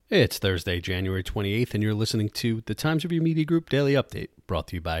It's Thursday, January 28th, and you're listening to the Times Review Media Group Daily Update, brought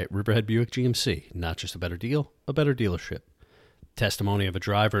to you by Riverhead Buick GMC. Not just a better deal, a better dealership. Testimony of a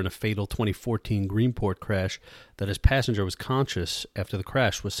driver in a fatal 2014 Greenport crash that his passenger was conscious after the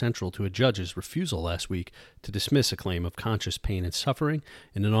crash was central to a judge's refusal last week to dismiss a claim of conscious pain and suffering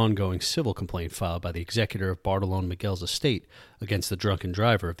in an ongoing civil complaint filed by the executor of Bartolone Miguel's estate against the drunken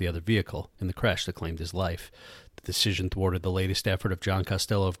driver of the other vehicle in the crash that claimed his life. The decision thwarted the latest effort of John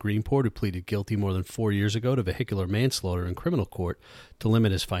Costello of Greenport, who pleaded guilty more than 4 years ago to vehicular manslaughter in criminal court to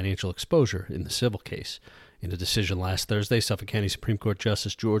limit his financial exposure in the civil case. In a decision last Thursday, Suffolk County Supreme Court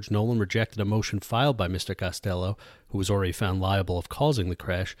Justice George Nolan rejected a motion filed by Mr. Costello, who was already found liable of causing the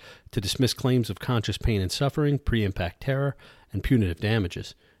crash, to dismiss claims of conscious pain and suffering, pre-impact terror, and punitive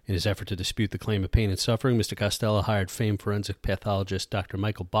damages. In his effort to dispute the claim of pain and suffering, Mr. Costello hired famed forensic pathologist Dr.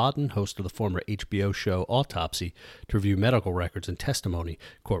 Michael Baden, host of the former HBO show Autopsy, to review medical records and testimony,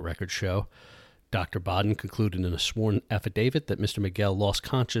 court records show. Dr. Baden concluded in a sworn affidavit that Mr. Miguel lost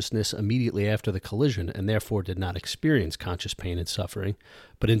consciousness immediately after the collision and therefore did not experience conscious pain and suffering.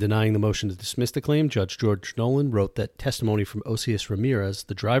 But in denying the motion to dismiss the claim, Judge George Nolan wrote that testimony from Osias Ramirez,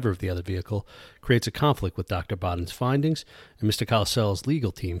 the driver of the other vehicle, creates a conflict with Dr. Baden's findings, and Mr. Costello's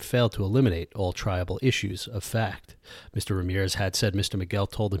legal team failed to eliminate all triable issues of fact. Mr. Ramirez had said Mr. Miguel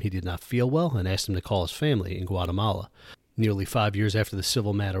told him he did not feel well and asked him to call his family in Guatemala. Nearly 5 years after the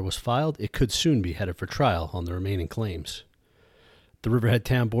civil matter was filed, it could soon be headed for trial on the remaining claims. The Riverhead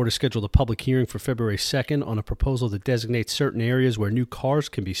Town Board has scheduled a public hearing for February 2nd on a proposal to designate certain areas where new cars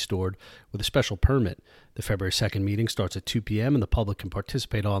can be stored with a special permit. The February 2nd meeting starts at 2 p.m. and the public can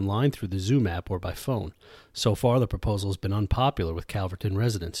participate online through the Zoom app or by phone. So far, the proposal has been unpopular with Calverton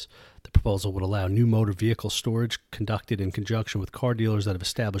residents. The proposal would allow new motor vehicle storage conducted in conjunction with car dealers that have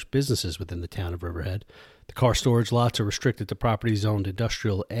established businesses within the town of Riverhead. The car storage lots are restricted to properties zoned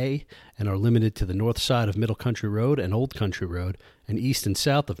Industrial A and are limited to the north side of Middle Country Road and Old Country Road and east and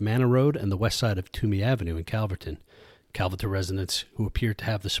south of Manor Road and the west side of Toomey Avenue in Calverton. Calverton residents, who appear to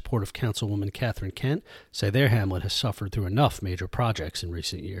have the support of Councilwoman Catherine Kent, say their hamlet has suffered through enough major projects in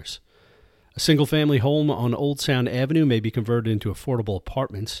recent years. A single-family home on Old Sound Avenue may be converted into affordable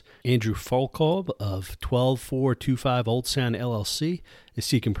apartments. Andrew Folkob of 12425 Old Sound LLC is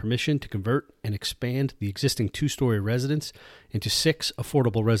seeking permission to convert and expand the existing two-story residence into 6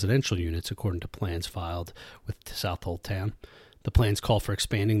 affordable residential units, according to plans filed with South Old Town. The plans call for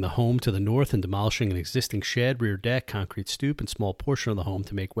expanding the home to the north and demolishing an existing shed, rear deck, concrete stoop, and small portion of the home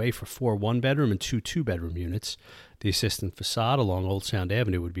to make way for 4 one-bedroom and 2 two-bedroom units. The assistant facade along Old Sound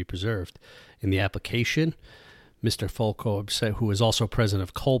Avenue would be preserved. In the application, Mr. Folkob, who is also president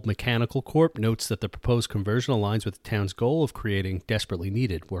of Kolb Mechanical Corp., notes that the proposed conversion aligns with the town's goal of creating desperately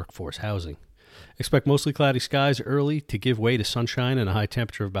needed workforce housing. Expect mostly cloudy skies early to give way to sunshine and a high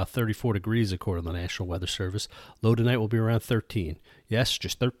temperature of about 34 degrees, according to the National Weather Service. Low tonight will be around 13. Yes,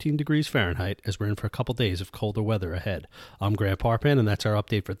 just 13 degrees Fahrenheit, as we're in for a couple days of colder weather ahead. I'm Grant Parpan, and that's our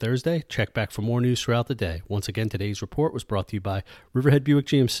update for Thursday. Check back for more news throughout the day. Once again, today's report was brought to you by Riverhead Buick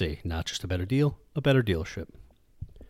GMC. Not just a better deal, a better dealership.